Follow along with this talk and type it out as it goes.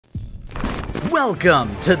Welcome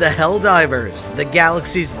to the Helldivers, the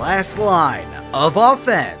galaxy's last line of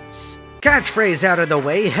offense. Catchphrase out of the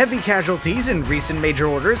way, heavy casualties in recent major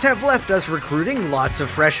orders have left us recruiting lots of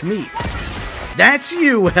fresh meat. That's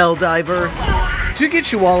you, Helldiver! To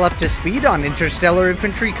get you all up to speed on interstellar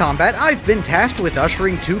infantry combat, I've been tasked with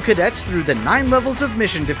ushering 2 cadets through the 9 levels of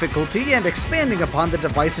mission difficulty and expanding upon the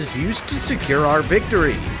devices used to secure our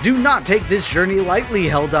victory. Do not take this journey lightly,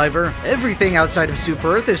 Helldiver. Everything outside of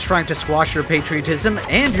Super Earth is trying to squash your patriotism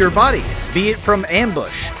and your body, be it from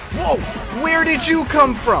ambush. Whoa! Where did you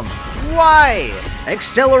come from? Why?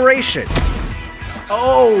 Acceleration.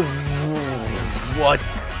 Oh,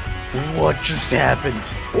 what just happened?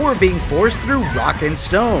 Or being forced through rock and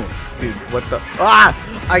stone. Dude, what the?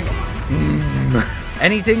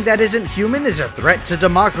 Anything that isn't human is a threat to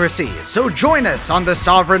democracy, so join us on the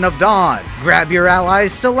Sovereign of Dawn. Grab your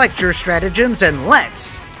allies, select your stratagems, and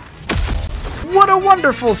let's... What a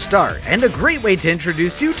wonderful start, and a great way to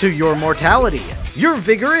introduce you to your mortality. Your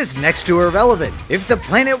vigor is next to irrelevant. If the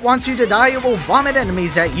planet wants you to die, it will vomit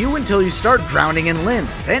enemies at you until you start drowning in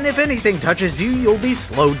limbs, and if anything touches you, you'll be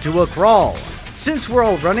slowed to a crawl. Since we're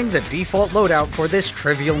all running the default loadout for this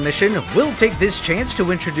trivial mission, we'll take this chance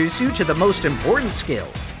to introduce you to the most important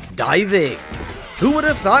skill, diving. Who would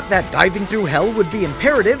have thought that diving through hell would be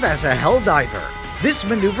imperative as a Helldiver? This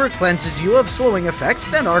maneuver cleanses you of slowing effects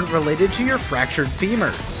that aren't related to your fractured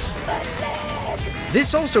femurs.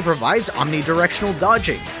 This also provides omnidirectional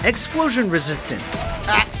dodging, explosion resistance,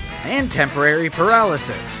 and temporary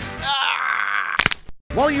paralysis.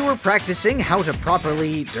 While you were practicing how to properly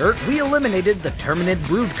eat dirt, we eliminated the Terminid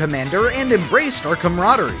Brood Commander and embraced our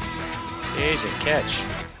camaraderie. Easy catch.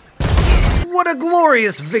 What a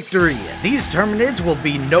glorious victory! These Terminids will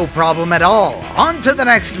be no problem at all. On to the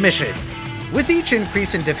next mission! With each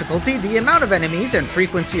increase in difficulty, the amount of enemies and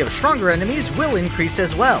frequency of stronger enemies will increase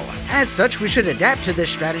as well. As such, we should adapt to this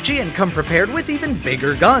strategy and come prepared with even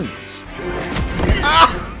bigger guns.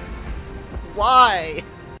 Why?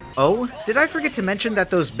 Oh, did I forget to mention that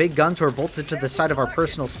those big guns were bolted to the side of our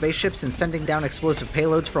personal spaceships and sending down explosive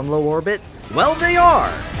payloads from low orbit? Well, they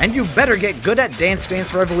are! And you better get good at Dance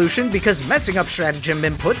Dance Revolution because messing up stratagem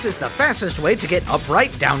inputs is the fastest way to get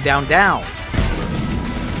upright, down, down, down.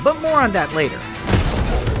 But more on that later.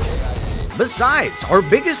 Besides, our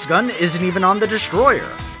biggest gun isn't even on the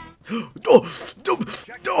destroyer. The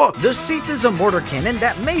Seath is a mortar cannon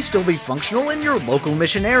that may still be functional in your local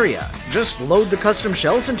mission area. Just load the custom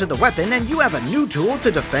shells into the weapon and you have a new tool to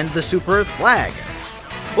defend the Super Earth flag.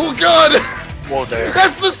 Oh god! Whoa there.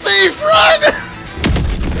 That's the Seath! Run!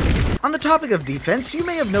 On the topic of defense, you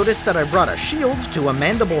may have noticed that I brought a shield to a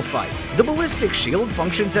mandible fight. The ballistic shield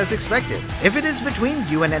functions as expected. If it is between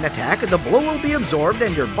you and an attack, the blow will be absorbed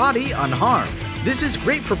and your body unharmed. This is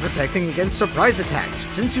great for protecting against surprise attacks,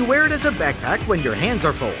 since you wear it as a backpack when your hands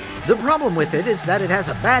are full. The problem with it is that it has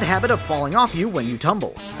a bad habit of falling off you when you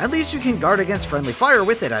tumble. At least you can guard against friendly fire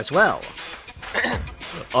with it as well.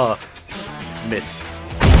 Miss.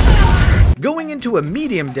 Going into a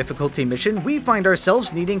medium difficulty mission, we find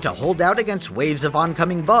ourselves needing to hold out against waves of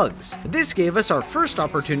oncoming bugs. This gave us our first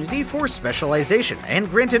opportunity for specialization, and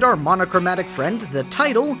granted our monochromatic friend the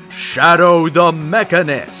title, Shadow the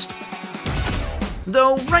Mechanist.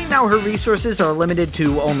 Though right now her resources are limited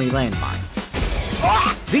to only landmines.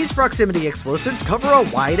 These proximity explosives cover a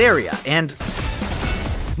wide area, and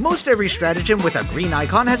most every stratagem with a green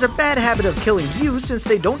icon has a bad habit of killing you since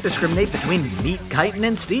they don't discriminate between meat, chitin,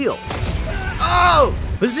 and steel. Oh!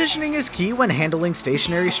 Positioning is key when handling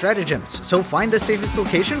stationary stratagems, so find the safest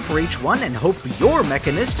location for each one and hope your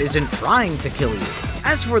mechanist isn't trying to kill you.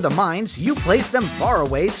 As for the mines, you place them far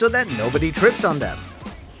away so that nobody trips on them.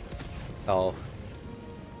 Oh.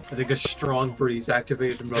 I think a strong breeze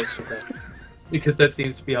activated most of them, because that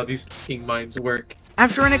seems to be how these fucking mines work.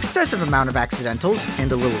 After an excessive amount of accidentals,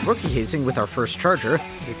 and a little rookie hazing with our first charger,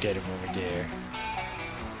 They're dead over there.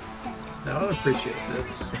 I don't appreciate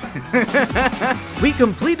this. we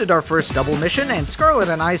completed our first double mission, and Scarlet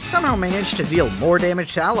and I somehow managed to deal more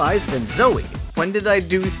damage to allies than Zoe. When did I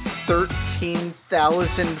do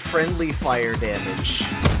 13,000 friendly fire damage?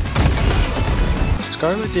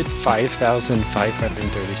 Scarlet did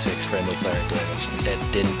 5,536 friendly fire damage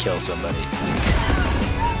and didn't kill somebody.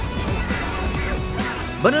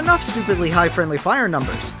 But enough stupidly high friendly fire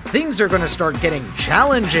numbers. Things are gonna start getting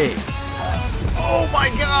challenging. Oh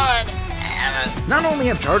my god! Not only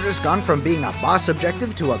have chargers gone from being a boss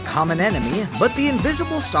objective to a common enemy, but the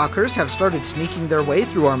invisible stalkers have started sneaking their way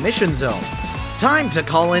through our mission zones. Time to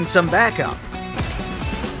call in some backup.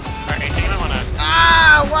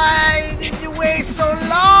 Why did you wait so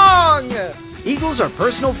long? Eagles are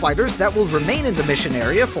personal fighters that will remain in the mission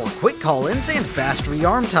area for quick call-ins and fast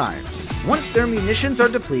rearm times. Once their munitions are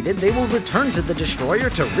depleted, they will return to the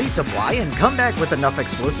destroyer to resupply and come back with enough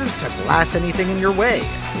explosives to blast anything in your way.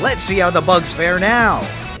 Let's see how the bugs fare now!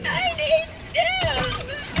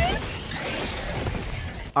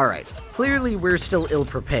 Alright, clearly we're still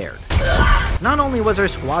ill-prepared. Not only was our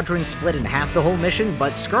squadron split in half the whole mission,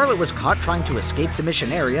 but Scarlet was caught trying to escape the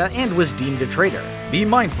mission area and was deemed a traitor. Be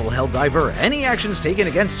mindful, Helldiver, any actions taken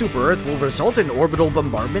against Super Earth will result in orbital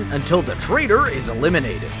bombardment until the traitor is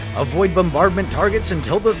eliminated. Avoid bombardment targets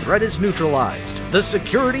until the threat is neutralized. The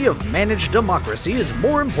security of managed democracy is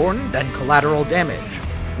more important than collateral damage.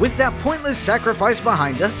 With that pointless sacrifice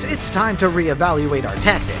behind us, it's time to reevaluate our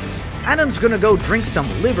tactics. Adam's gonna go drink some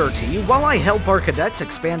liberty while I help our cadets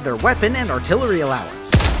expand their weapon and artillery allowance.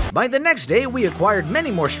 By the next day, we acquired many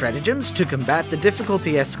more stratagems to combat the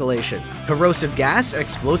difficulty escalation. Corrosive gas,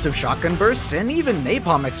 explosive shotgun bursts, and even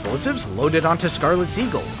napalm explosives loaded onto Scarlet's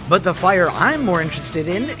Eagle. But the fire I'm more interested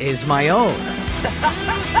in is my own.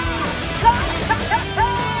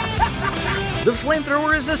 The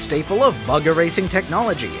flamethrower is a staple of bug erasing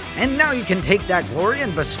technology, and now you can take that glory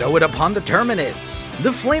and bestow it upon the Terminids.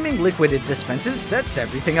 The flaming liquid it dispenses sets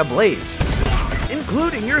everything ablaze,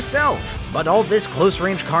 including yourself. But all this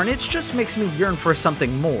close-range carnage just makes me yearn for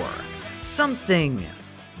something more. Something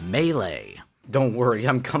melee. Don't worry,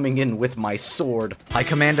 I'm coming in with my sword. High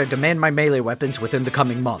Command, I demand my melee weapons within the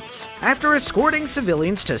coming months. After escorting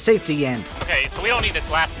civilians to safety and... Okay, so we don't need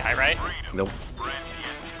this last guy, right? Nope.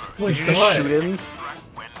 Did you just shoot him?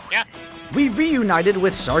 Yeah. We reunited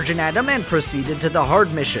with Sergeant Adam and proceeded to the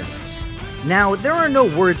hard missions. Now, there are no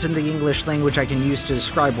words in the English language I can use to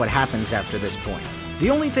describe what happens after this point.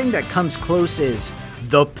 The only thing that comes close is,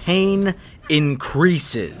 the pain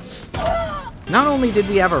increases. Not only did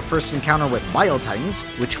we have our first encounter with Bio Titans,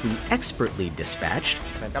 which we expertly dispatched.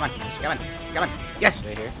 Come on, come on, come on. Yes!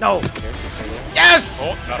 Right here. No! Right here. This right here. Yes!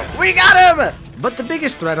 Oh, got him. We got him! But the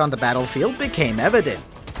biggest threat on the battlefield became evident.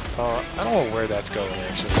 I don't know where that's going,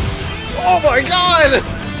 actually. Oh my god!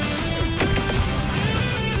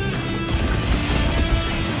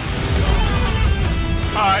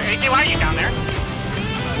 AJ, why are you down there?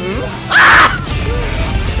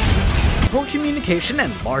 Poor communication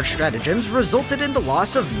and large stratagems resulted in the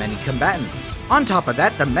loss of many combatants. On top of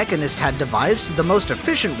that, the Mechanist had devised the most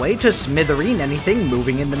efficient way to smithereen anything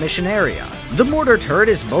moving in the mission area. The mortar turret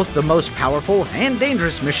is both the most powerful and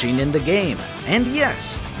dangerous machine in the game. And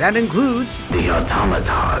yes, that includes the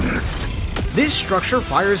automatons. This structure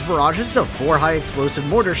fires barrages of 4 high explosive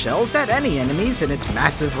mortar shells at any enemies in its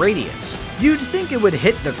massive radius. You'd think it would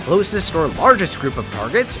hit the closest or largest group of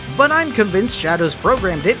targets, but I'm convinced Shadows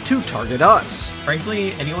programmed it to target us.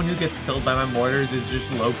 Frankly, anyone who gets killed by my mortars is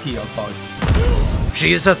just low-key a bug.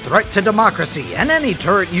 She is a threat to democracy, and any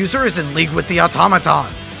turret user is in league with the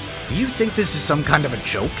automatons. Do you think this is some kind of a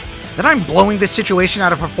joke? That I'm blowing this situation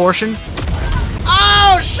out of proportion?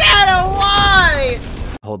 Oh, Shadow, why?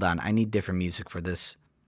 Hold on, I need different music for this.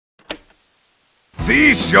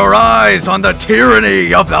 Feast your eyes on the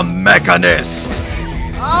tyranny of the Mechanist!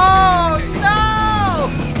 Oh, no!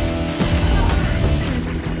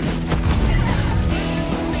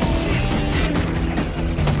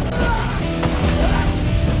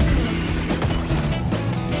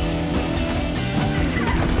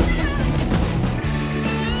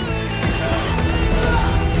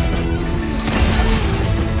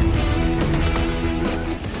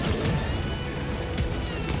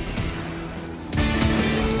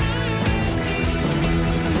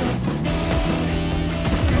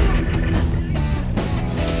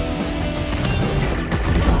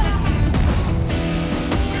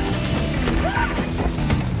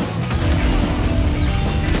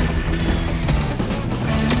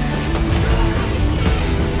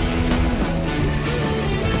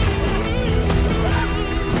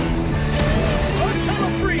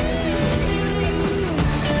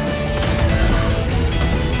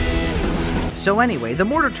 So anyway, the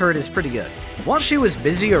mortar turret is pretty good. While she was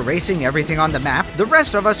busy erasing everything on the map, the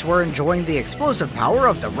rest of us were enjoying the explosive power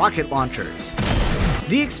of the rocket launchers.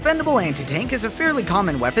 The expendable anti-tank is a fairly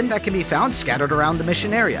common weapon that can be found scattered around the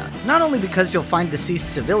mission area, not only because you'll find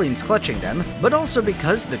deceased civilians clutching them, but also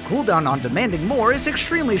because the cooldown on demanding more is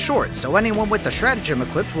extremely short, so anyone with the stratagem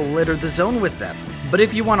equipped will litter the zone with them. But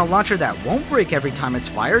if you want a launcher that won't break every time it's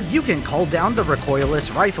fired, you can call down the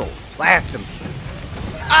recoilless rifle. Blast them.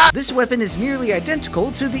 This weapon is nearly identical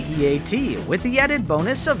to the EAT, with the added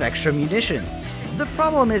bonus of extra munitions. The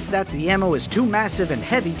problem is that the ammo is too massive and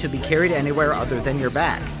heavy to be carried anywhere other than your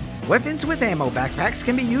back. Weapons with ammo backpacks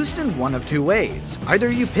can be used in one of two ways. Either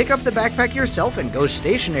you pick up the backpack yourself and go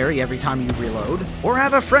stationary every time you reload, or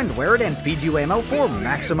have a friend wear it and feed you ammo for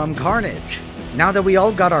maximum carnage. Now that we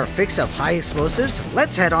all got our fix of high explosives,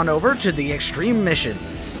 let's head on over to the extreme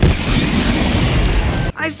missions.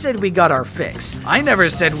 I said we got our fix. I never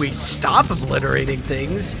said we'd stop obliterating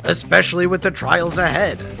things, especially with the trials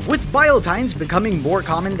ahead. With biotines becoming more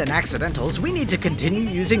common than accidentals, we need to continue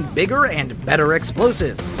using bigger and better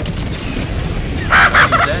explosives.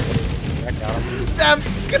 That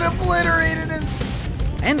fucking obliterated us.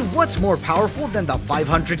 And what's more powerful than the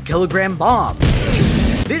 500-kilogram bomb?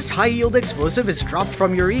 This high-yield explosive is dropped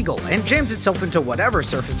from your eagle and jams itself into whatever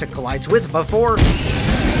surface it collides with before...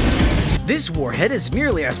 This warhead is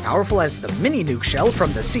nearly as powerful as the mini-nuke shell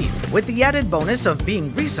from the Sieve, with the added bonus of being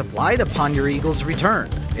resupplied upon your eagle's return.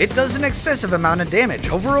 It does an excessive amount of damage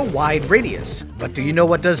over a wide radius. But do you know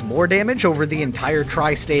what does more damage over the entire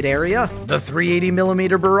tri-state area? The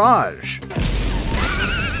 380mm barrage.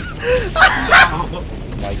 Oh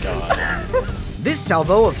my god. This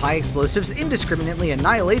salvo of high explosives indiscriminately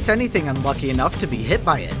annihilates anything unlucky enough to be hit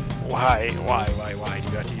by it. Why do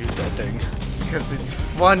you have to use that thing? Because it's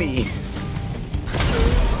funny.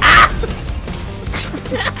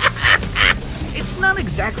 It's not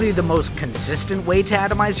exactly the most consistent way to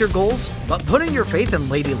atomize your goals, but putting your faith in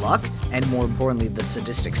Lady Luck, and more importantly the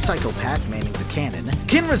sadistic psychopath manning the cannon,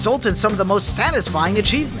 can result in some of the most satisfying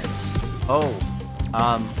achievements. Oh,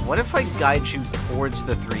 what if I guide you towards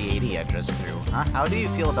the 380 I just threw? Huh? How do you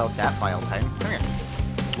feel about that, Biletime? Come here.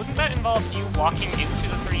 Wouldn't that involve you walking into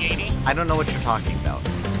the 380? I don't know what you're talking about.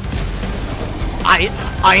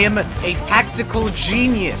 I am a tactical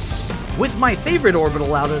genius! With my favorite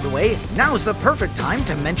orbital out of the way, now's the perfect time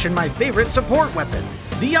to mention my favorite support weapon.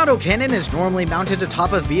 The autocannon is normally mounted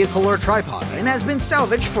atop a vehicle or tripod and has been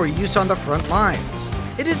salvaged for use on the front lines.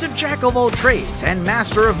 It is a jack of all trades and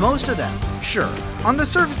master of most of them. Sure, on the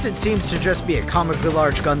surface it seems to just be a comically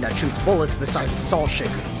large gun that shoots bullets the size of salt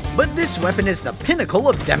shakers, but this weapon is the pinnacle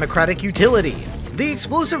of democratic utility. The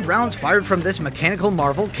explosive rounds fired from this mechanical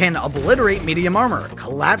marvel can obliterate medium armor,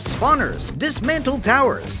 collapse spawners, dismantle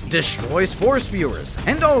towers, destroy spore spewers,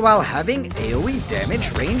 and all while having AoE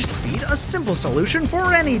damage, range, speed, a simple solution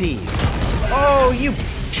for any need. Oh, you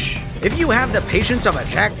bitch. If you have the patience of a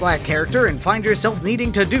Jack Black character and find yourself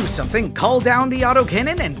needing to do something, call down the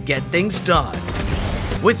autocannon and get things done.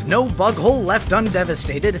 With no bug hole left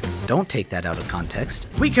undevastated, don't take that out of context,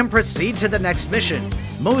 we can proceed to the next mission.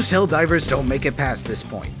 Most Helldivers don't make it past this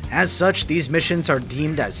point. As such, these missions are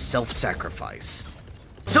deemed as self-sacrifice.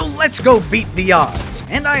 So let's go beat the odds,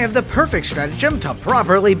 and I have the perfect stratagem to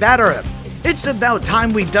properly batter him. It's about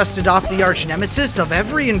time we dusted off the arch nemesis of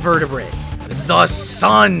every invertebrate, the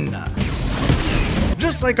sun.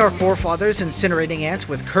 Just like our forefathers incinerating ants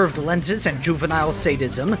with curved lenses and juvenile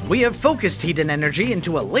sadism, we have focused heat and energy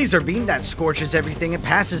into a laser beam that scorches everything it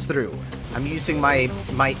passes through. I'm using my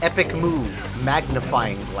epic move,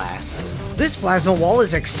 magnifying glass. This plasma wall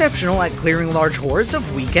is exceptional at clearing large hordes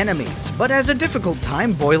of weak enemies, but has a difficult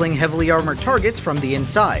time boiling heavily armored targets from the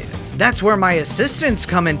inside. That's where my assistants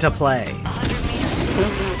come into play.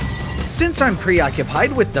 Since I'm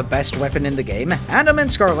preoccupied with the best weapon in the game, Adam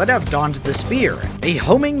and Scarlet have donned the Spear, a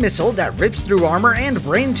homing missile that rips through armor and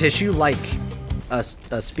brain tissue like a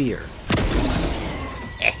spear.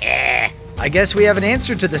 I guess we have an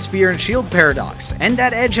answer to the Spear and Shield paradox, and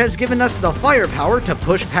that Edge has given us the firepower to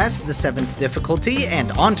push past the 7th difficulty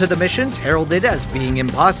and onto the missions heralded as being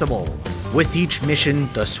impossible. With each mission,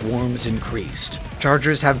 the swarms increased.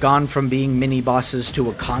 Chargers have gone from being mini-bosses to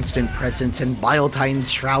a constant presence, and Biotitans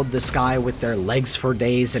shroud the sky with their legs for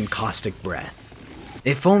days and caustic breath.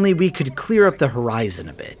 If only we could clear up the horizon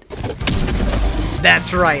a bit.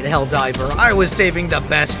 That's right, Helldiver, I was saving the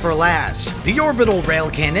best for last. The orbital rail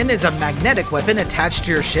cannon is a magnetic weapon attached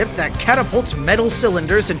to your ship that catapults metal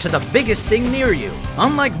cylinders into the biggest thing near you.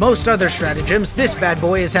 Unlike most other stratagems, this bad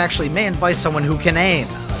boy is actually manned by someone who can aim.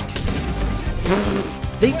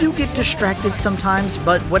 They do get distracted sometimes,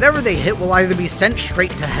 but whatever they hit will either be sent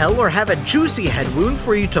straight to hell or have a juicy head wound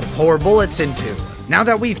for you to pour bullets into. Now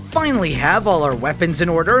that we finally have all our weapons in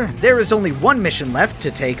order, there is only one mission left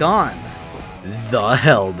to take on. The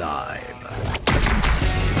Helldive.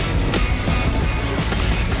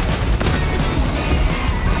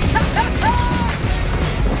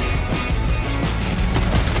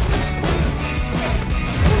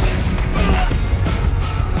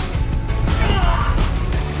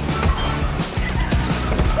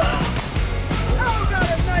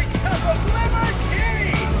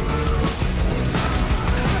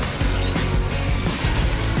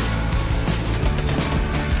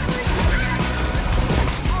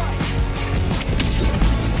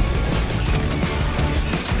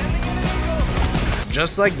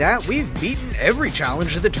 just like that, we've beaten every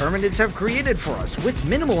challenge the Terminids have created for us with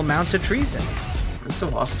minimal amounts of treason. I'm so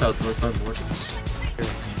hostile towards my mortals.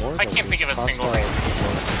 I can't think of a single reason.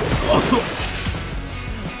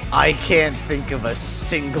 I can't think of a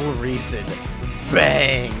single reason.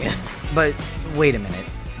 Bang! But wait a minute.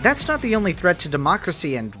 That's not the only threat to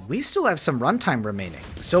democracy, and we still have some runtime remaining.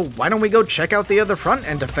 So why don't we go check out the other front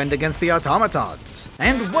and defend against the automatons?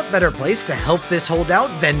 And what better place to help this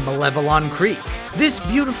holdout than Malevelon Creek? This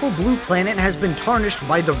beautiful blue planet has been tarnished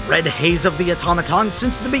by the red haze of the automatons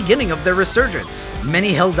since the beginning of their resurgence.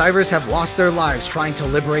 Many Helldivers have lost their lives trying to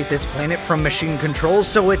liberate this planet from machine control,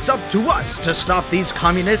 so it's up to us to stop these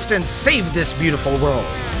communists and save this beautiful world.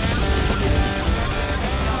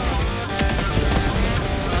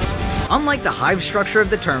 Unlike the hive structure of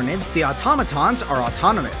the Terminids, the automatons are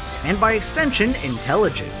autonomous, and by extension,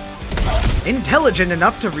 intelligent. Intelligent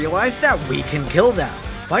enough to realize that we can kill them.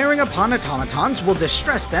 Firing upon automatons will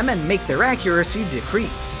distress them and make their accuracy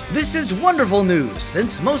decrease. This is wonderful news,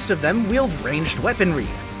 since most of them wield ranged weaponry.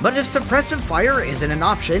 But if suppressive fire isn't an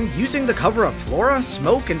option, using the cover of flora,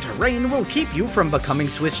 smoke, and terrain will keep you from becoming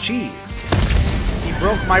Swiss cheese. He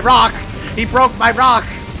broke my rock! He broke my rock!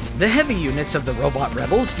 The heavy units of the robot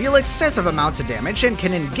rebels deal excessive amounts of damage and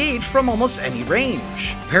can engage from almost any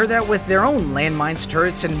range. Pair that with their own landmines,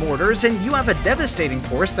 turrets, and mortars, and you have a devastating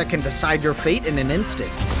force that can decide your fate in an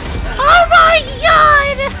instant. Oh my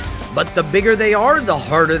god! But the bigger they are, the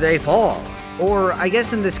harder they fall. Or, I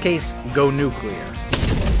guess in this case, go nuclear.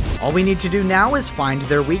 All we need to do now is find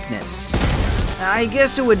their weakness. I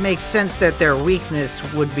guess it would make sense that their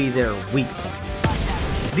weakness would be their weak point.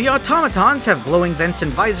 The automatons have glowing vents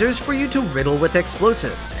and visors for you to riddle with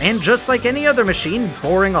explosives, and just like any other machine,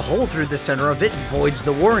 boring a hole through the center of it voids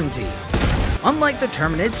the warranty. Unlike the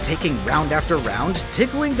Terminids taking round after round,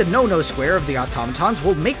 tickling the no-no square of the automatons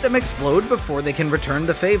will make them explode before they can return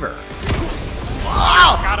the favor.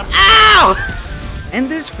 Ow! Ow! And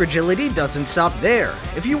this fragility doesn't stop there.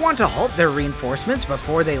 If you want to halt their reinforcements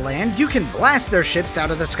before they land, you can blast their ships out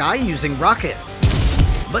of the sky using rockets.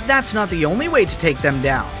 But that's not the only way to take them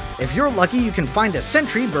down. If you're lucky, you can find a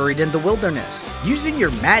sentry buried in the wilderness. Using your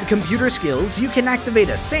mad computer skills, you can activate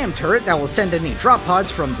a SAM turret that will send any drop pods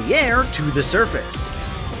from the air to the surface.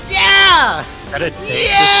 Yeah! Is that a tank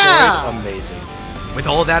Yeah! destroyed? Amazing. With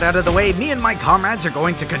all that out of the way, me and my comrades are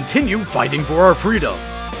going to continue fighting for our freedom.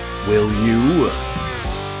 Will you?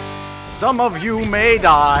 Some of you may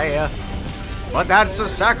die, but that's a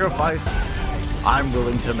sacrifice I'm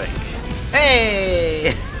willing to make.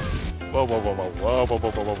 Hey! Whoa, whoa, whoa, whoa, whoa, whoa,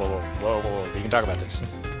 whoa, whoa, whoa, whoa, whoa, whoa. We can talk about this.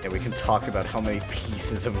 Yeah, we can talk about how many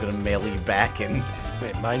pieces I'm gonna mail you back in.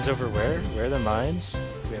 Wait, mines over where? Where are the mines?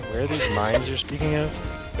 Wait, where are these mines you're speaking of?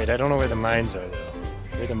 Wait, I don't know where the mines are, though.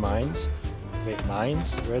 Where are the mines? Wait,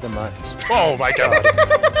 mines? Where are the mines? Oh my god!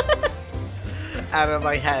 Adam,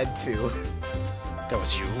 I had to. That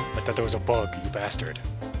was you? I thought that was a bug, you bastard.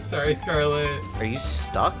 Sorry, Scarlet. Are you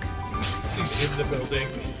stuck? She's in the building.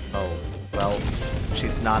 Oh, well,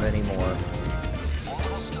 she's not anymore.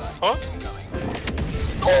 Huh?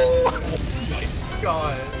 Oh my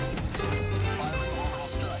god.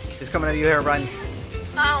 He's coming at you here, run.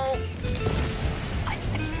 Ow!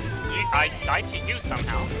 I died to you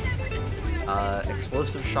somehow.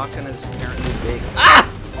 Explosive shotgun is apparently big.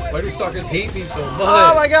 Why do stalkers hate me so much?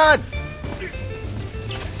 Oh my god!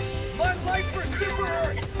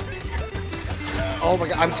 Oh my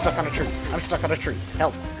god, I'm stuck on a tree. I'm stuck on a tree.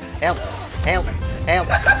 Help. Help. Help. Help.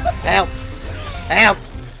 Help. Help.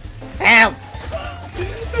 Help.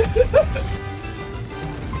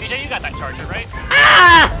 BJ, you got that charger, right?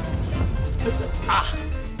 Ah! Ah!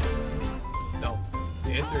 No.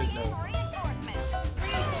 The answer is no.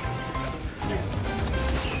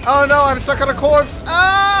 Oh no, I'm stuck on a corpse.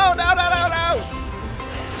 Oh, no, no, no, no.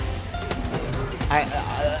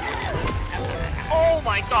 Oh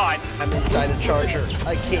my god! I'm inside a charger.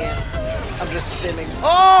 I can't. I'm just stimming.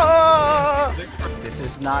 Oh! This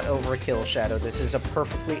is not overkill, Shadow. This is a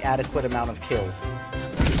perfectly adequate amount of kill.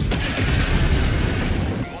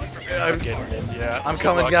 I'm getting it, yeah. I'm Good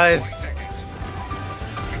coming, luck. guys.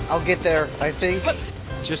 I'll get there, I think.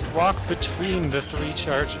 Just walk between the 3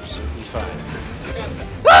 chargers, you'll be fine.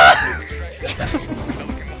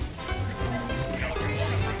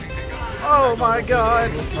 Oh my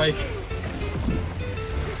god. Like,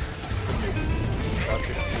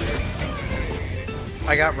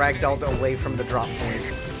 I got ragdolled away from the drop point.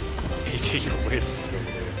 AJ, you're way over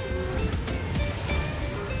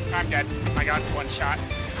there. I'm dead. I got one shot.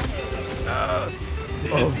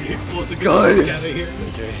 the explosive guys. get out of here.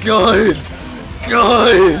 AJ. Guys!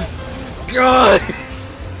 Guys!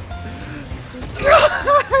 Guys!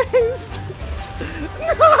 Guys!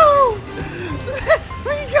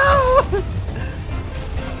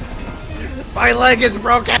 My leg is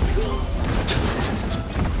broken!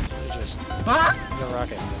 Just Ah! go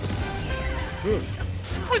rocket.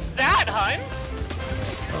 What was that, hun?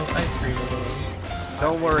 Oh, ice cream alone.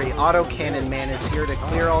 Don't worry, Autocannon Man is here to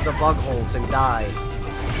clear all the bug holes and die.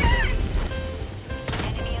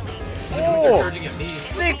 They're Oh! charging at me.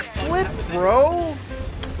 Sick flip, bro!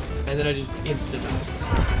 And then I just instant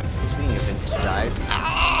died. Speaking of insta-dive.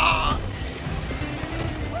 Ah!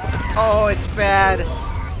 Oh, it's bad!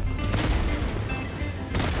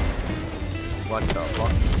 What the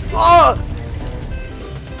fuck? Oh!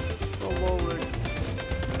 Oh, Lord.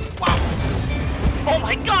 Oh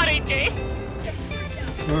my god, AJ!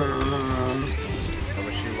 I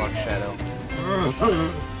wish you luck, Shadow.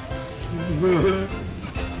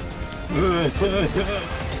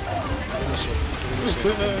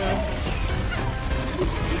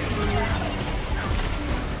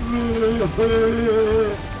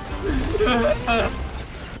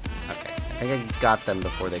 Okay, I think I got them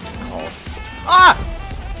before they get called. Ah!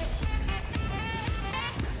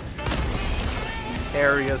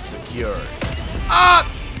 Area secured. Ah!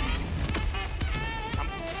 I'm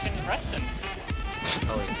fucking resting.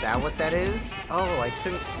 Oh, is that what that is? Oh, I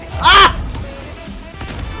couldn't see. Ah!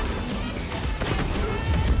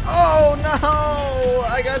 Oh no!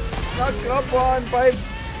 I got snuck up on by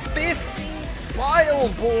 50 Bile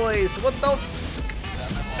Boys! What the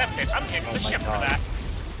f— That's it, I'm hitting the ship for that.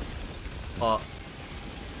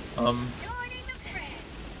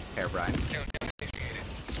 Herobrine.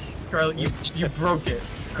 Scarlet, you broke it.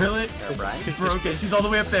 Scarlet, Herobrine? you broke it. She's all the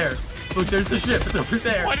way up there. Look, there's the ship. It's over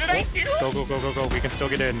there. What did I do? Go, go, go, go, go. We can still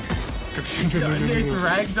get in. It's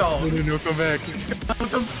ragdoll. No, come back.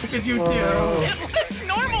 What the fuck did you do? It looks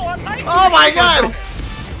normal on my Oh my god!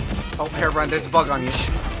 Oh, Herobrine, there's a bug on you.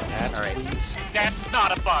 Alright. That's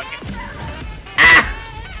not a bug. Ah!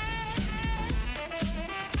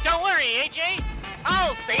 Don't worry, AJ.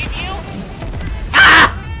 I'll save you.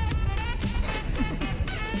 Ah!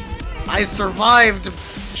 I survived! I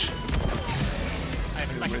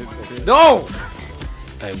have a second one. No!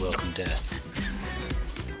 I welcome death.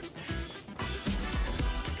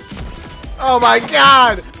 Oh my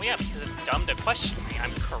god! Well, yeah, because it's dumb to question me.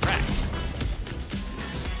 I'm correct.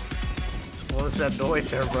 What was that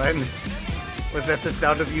noise, Herobrine? Was that the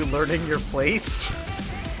sound of you learning your place?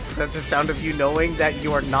 Is that the sound of you knowing that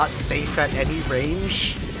you are not safe at any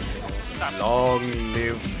range? Stop. Long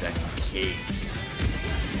live the king.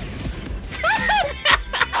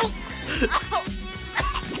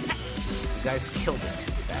 You guys killed it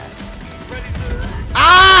too fast.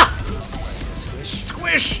 Ah! Squish.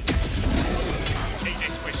 Squish! AJ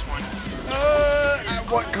squished one. At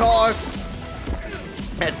what cost?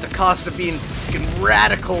 At the cost of being fucking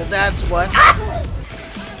radical, that's what. Ah!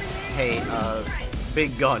 Hey,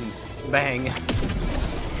 big gun. Bang.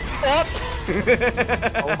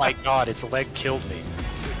 Oh my god, its leg killed me.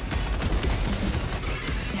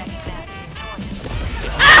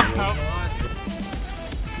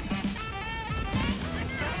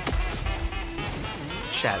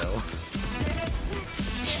 Shadow.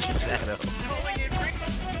 Shadow.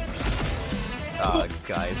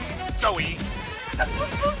 Guys. Zoe.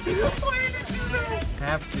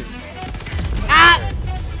 Have to. Ah!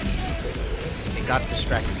 It got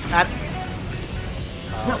distracted. Ah!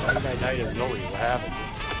 Why did I die to Zoe? What happened?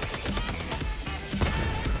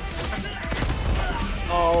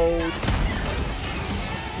 Oh.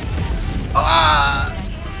 Ah!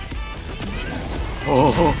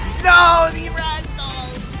 Oh. No, the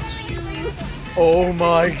ragdolls! Oh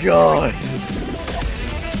my god.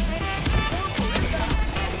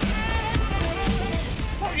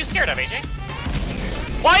 What were you scared of, AJ?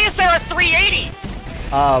 Why is there a 380?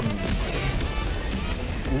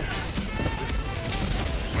 Oops.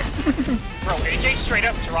 Bro, AJ straight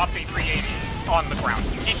up dropped a 380 on the ground.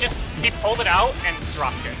 He pulled it out and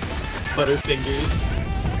dropped it. Butterfingers.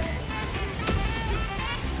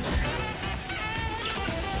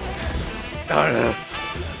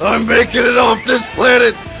 I'm making it off this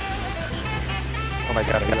planet! Oh my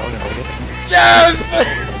god, are we all gonna make it? Yes!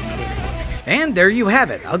 And there you have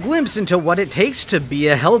it, a glimpse into what it takes to be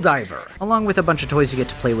a Helldiver, along with a bunch of toys you get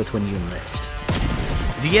to play with when you enlist.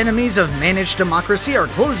 The enemies of managed democracy are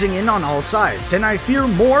closing in on all sides, and I fear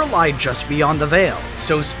more lie just beyond the veil.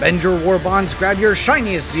 So spend your war bonds, grab your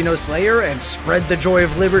shiniest Xenoslayer, and spread the joy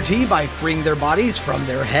of liberty by freeing their bodies from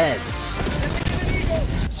their heads.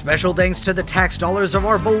 Special thanks to the tax dollars of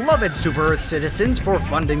our beloved Super Earth citizens for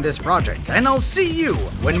funding this project, and I'll see you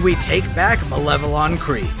when we take back Malevelon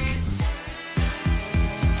Creek.